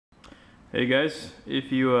Hey guys, if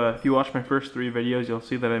you watch my first 3 videos, you'll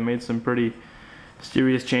see that I made some pretty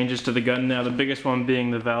serious changes to the gun now. The biggest one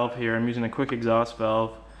being the valve here. I'm using a quick exhaust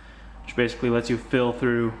valve, which basically lets you fill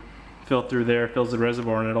through there, fills the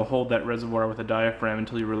reservoir, and it'll hold that reservoir with a diaphragm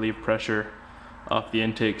until you relieve pressure off the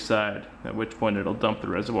intake side, at which point it'll dump the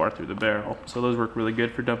reservoir through the barrel. So those work really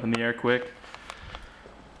good for dumping the air quick.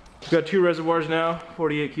 We've got 2 reservoirs now,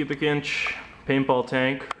 48 cubic inch paintball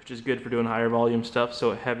tank, which is good for doing higher volume stuff,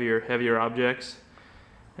 so heavier objects.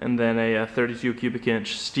 And then a 32 cubic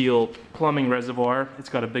inch steel plumbing reservoir. It's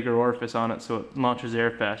got a bigger orifice on it, so it launches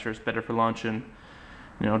air faster. It's better for launching,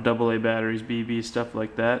 you know, AA batteries, BB, stuff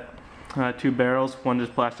like that. 2 barrels, one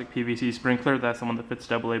just plastic PVC sprinkler, that's the one that fits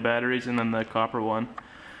AA batteries, and then the copper one,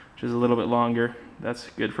 which is a little bit longer.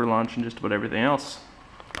 That's good for launching just about everything else.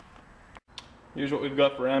 Here's what we've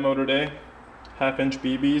got for ammo today. 1/2 inch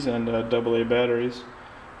BBs and AA batteries.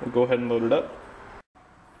 We'll go ahead and load it up.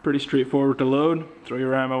 Pretty straightforward to load. Throw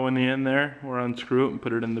your ammo in the end there, or unscrew it and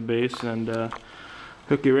put it in the base, and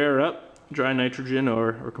hook your air up. Dry nitrogen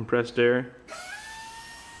or compressed air.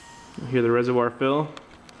 You hear the reservoir fill.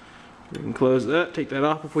 We can close that, take that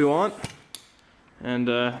off if we want. And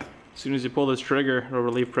as soon as you pull this trigger, it'll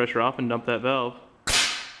relieve pressure off and dump that valve.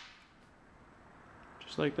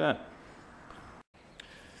 Just like that.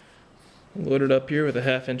 Load it up here with a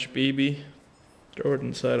 1/2 inch BB. Throw it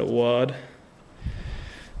inside a wad.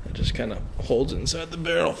 It just kind of holds it inside the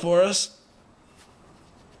barrel for us.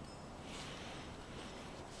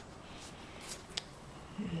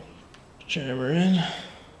 Jam her in.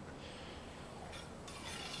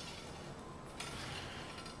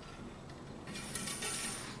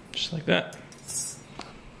 Just like that.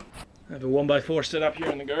 I have a 1x4 set up here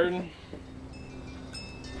in the garden.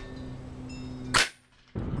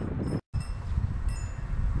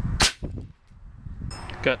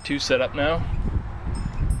 Got 2 set up now.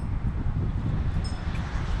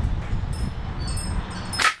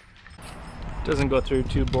 Doesn't go through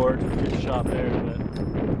too bored with your shot there, but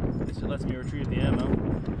it lets me retrieve the ammo.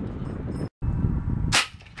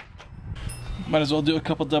 Might as well do a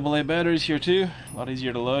couple AA batteries here too. A lot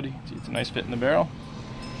easier to load. You can see it's a nice fit in the barrel.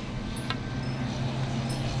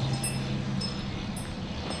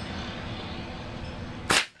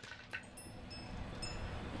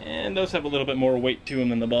 And those have a little bit more weight to them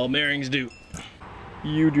than the ball bearings do.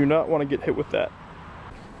 You do not want to get hit with that.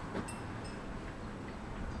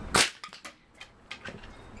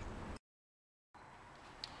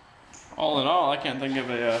 All in all, I can't think of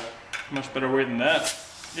a much better way than that.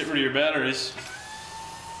 Get rid of your batteries.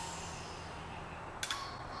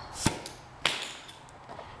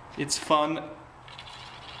 It's fun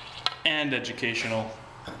and educational.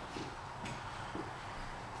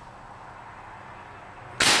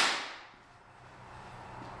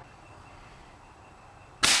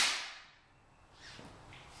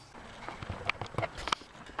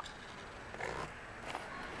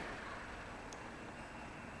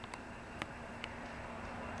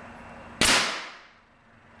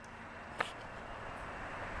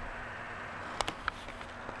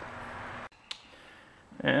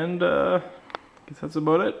 And I guess that's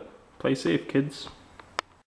about it. Play safe, kids.